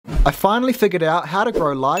I finally figured out how to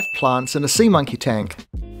grow live plants in a sea monkey tank.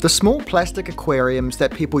 The small plastic aquariums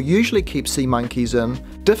that people usually keep sea monkeys in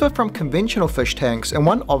differ from conventional fish tanks in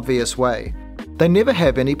one obvious way. They never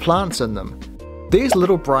have any plants in them. These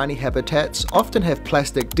little briny habitats often have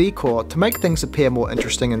plastic decor to make things appear more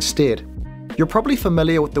interesting instead. You're probably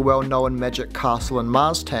familiar with the well-known Magic Castle and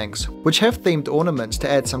Mars tanks, which have themed ornaments to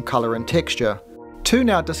add some colour and texture. Two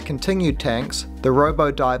now discontinued tanks, the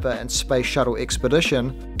Robo-Diver and Space Shuttle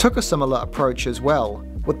Expedition, took a similar approach as well,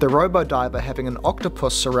 with the Robo-Diver having an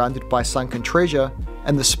octopus surrounded by sunken treasure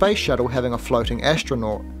and the Space Shuttle having a floating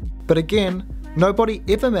astronaut. But again, nobody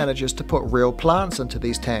ever manages to put real plants into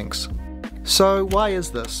these tanks. So why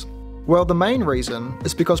is this? Well, the main reason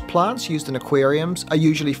is because plants used in aquariums are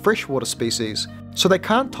usually freshwater species, so they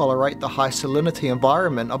can't tolerate the high salinity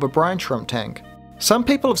environment of a brine shrimp tank. Some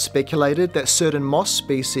people have speculated that certain moss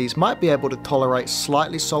species might be able to tolerate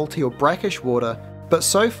slightly salty or brackish water, but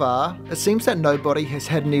so far, it seems that nobody has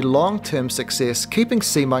had any long-term success keeping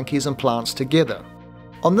sea monkeys and plants together.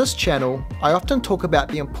 On this channel, I often talk about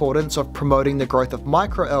the importance of promoting the growth of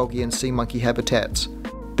microalgae in sea monkey habitats.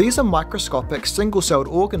 These are microscopic single-celled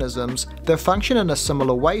organisms that function in a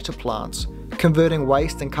similar way to plants, converting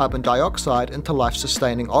waste and carbon dioxide into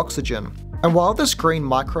life-sustaining oxygen. And while this green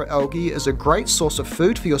microalgae is a great source of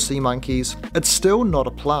food for your sea monkeys, it's still not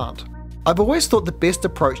a plant. I've always thought the best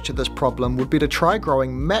approach to this problem would be to try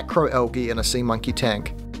growing macroalgae in a sea monkey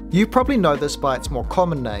tank. You probably know this by its more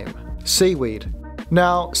common name, seaweed.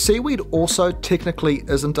 Now, seaweed also technically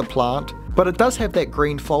isn't a plant, but it does have that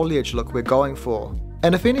green foliage look we're going for.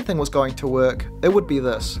 And if anything was going to work, it would be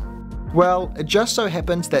this. Well, it just so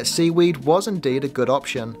happens that seaweed was indeed a good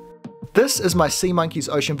option. This is my Sea Monkey's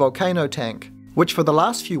Ocean Volcano tank, which for the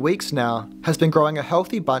last few weeks now has been growing a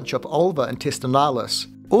healthy bunch of Ulva intestinalis,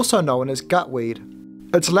 also known as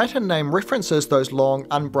gutweed. Its Latin name references those long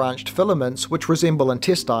unbranched filaments which resemble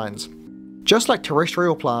intestines. Just like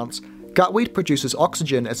terrestrial plants, gutweed produces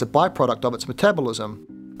oxygen as a byproduct of its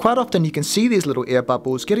metabolism. Quite often you can see these little air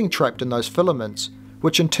bubbles getting trapped in those filaments,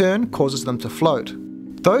 which in turn causes them to float.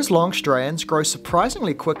 Those long strands grow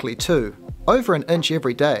surprisingly quickly too, over an inch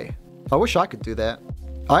every day. I wish I could do that.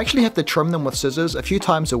 I actually have to trim them with scissors a few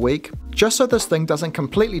times a week, just so this thing doesn't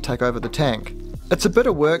completely take over the tank. It's a bit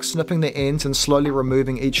of work snipping the ends and slowly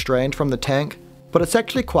removing each strand from the tank, but it's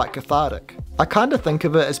actually quite cathartic. I kinda think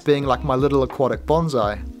of it as being like my little aquatic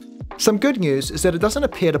bonsai. Some good news is that it doesn't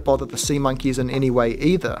appear to bother the sea monkeys in any way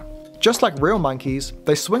either. Just like real monkeys,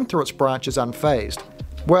 they swing through its branches unfazed.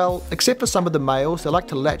 Well, except for some of the males, they like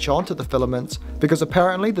to latch onto the filaments because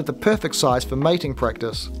apparently they're the perfect size for mating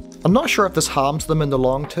practice. I'm not sure if this harms them in the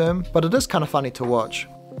long term, but it is kind of funny to watch.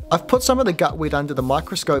 I've put some of the gutweed under the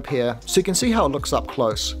microscope here so you can see how it looks up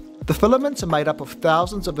close. The filaments are made up of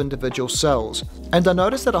thousands of individual cells, and I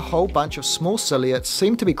noticed that a whole bunch of small ciliates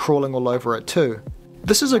seem to be crawling all over it too.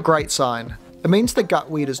 This is a great sign. It means the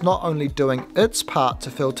gutweed is not only doing its part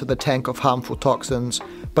to filter the tank of harmful toxins,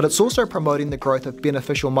 but it's also promoting the growth of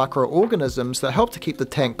beneficial microorganisms that help to keep the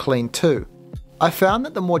tank clean too. I found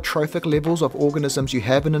that the more trophic levels of organisms you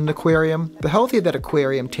have in an aquarium, the healthier that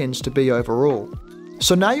aquarium tends to be overall.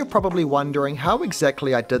 So now you're probably wondering how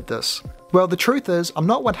exactly I did this. Well, the truth is, I'm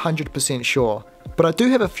not 100% sure, but I do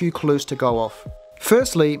have a few clues to go off.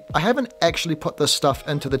 Firstly, I haven't actually put this stuff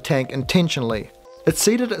into the tank intentionally. It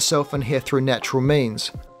seeded itself in here through natural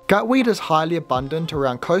means. Gutweed is highly abundant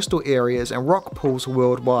around coastal areas and rock pools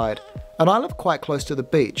worldwide, and I live quite close to the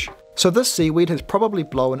beach, so this seaweed has probably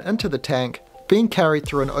blown into the tank, being carried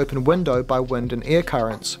through an open window by wind and air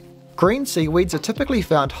currents. Green seaweeds are typically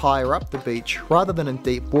found higher up the beach rather than in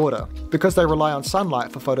deep water, because they rely on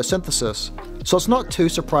sunlight for photosynthesis, so it's not too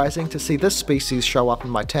surprising to see this species show up in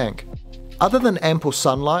my tank. Other than ample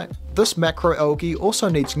sunlight, this macroalgae also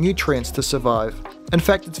needs nutrients to survive. In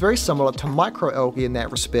fact, it's very similar to microalgae in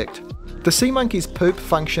that respect. The sea monkey's poop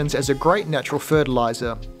functions as a great natural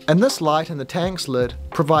fertilizer, and this light in the tank's lid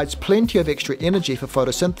provides plenty of extra energy for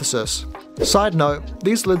photosynthesis. Side note,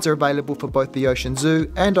 these lids are available for both the Ocean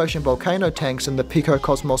Zoo and Ocean Volcano tanks in the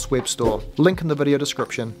PicoCosmos web store, link in the video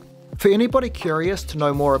description. For anybody curious to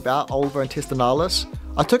know more about Ulva intestinalis,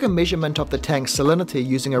 I took a measurement of the tank's salinity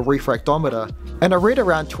using a refractometer, and I read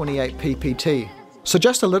around 28 ppt, so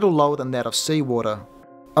just a little lower than that of seawater.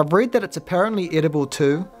 I've read that it's apparently edible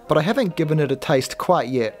too, but I haven't given it a taste quite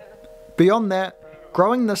yet. Beyond that,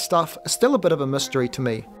 growing this stuff is still a bit of a mystery to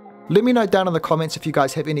me. Let me know down in the comments if you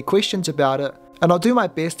guys have any questions about it, and I'll do my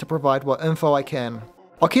best to provide what info I can.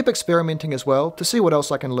 I'll keep experimenting as well to see what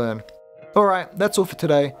else I can learn. Alright, that's all for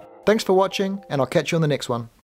today. Thanks for watching, and I'll catch you on the next one.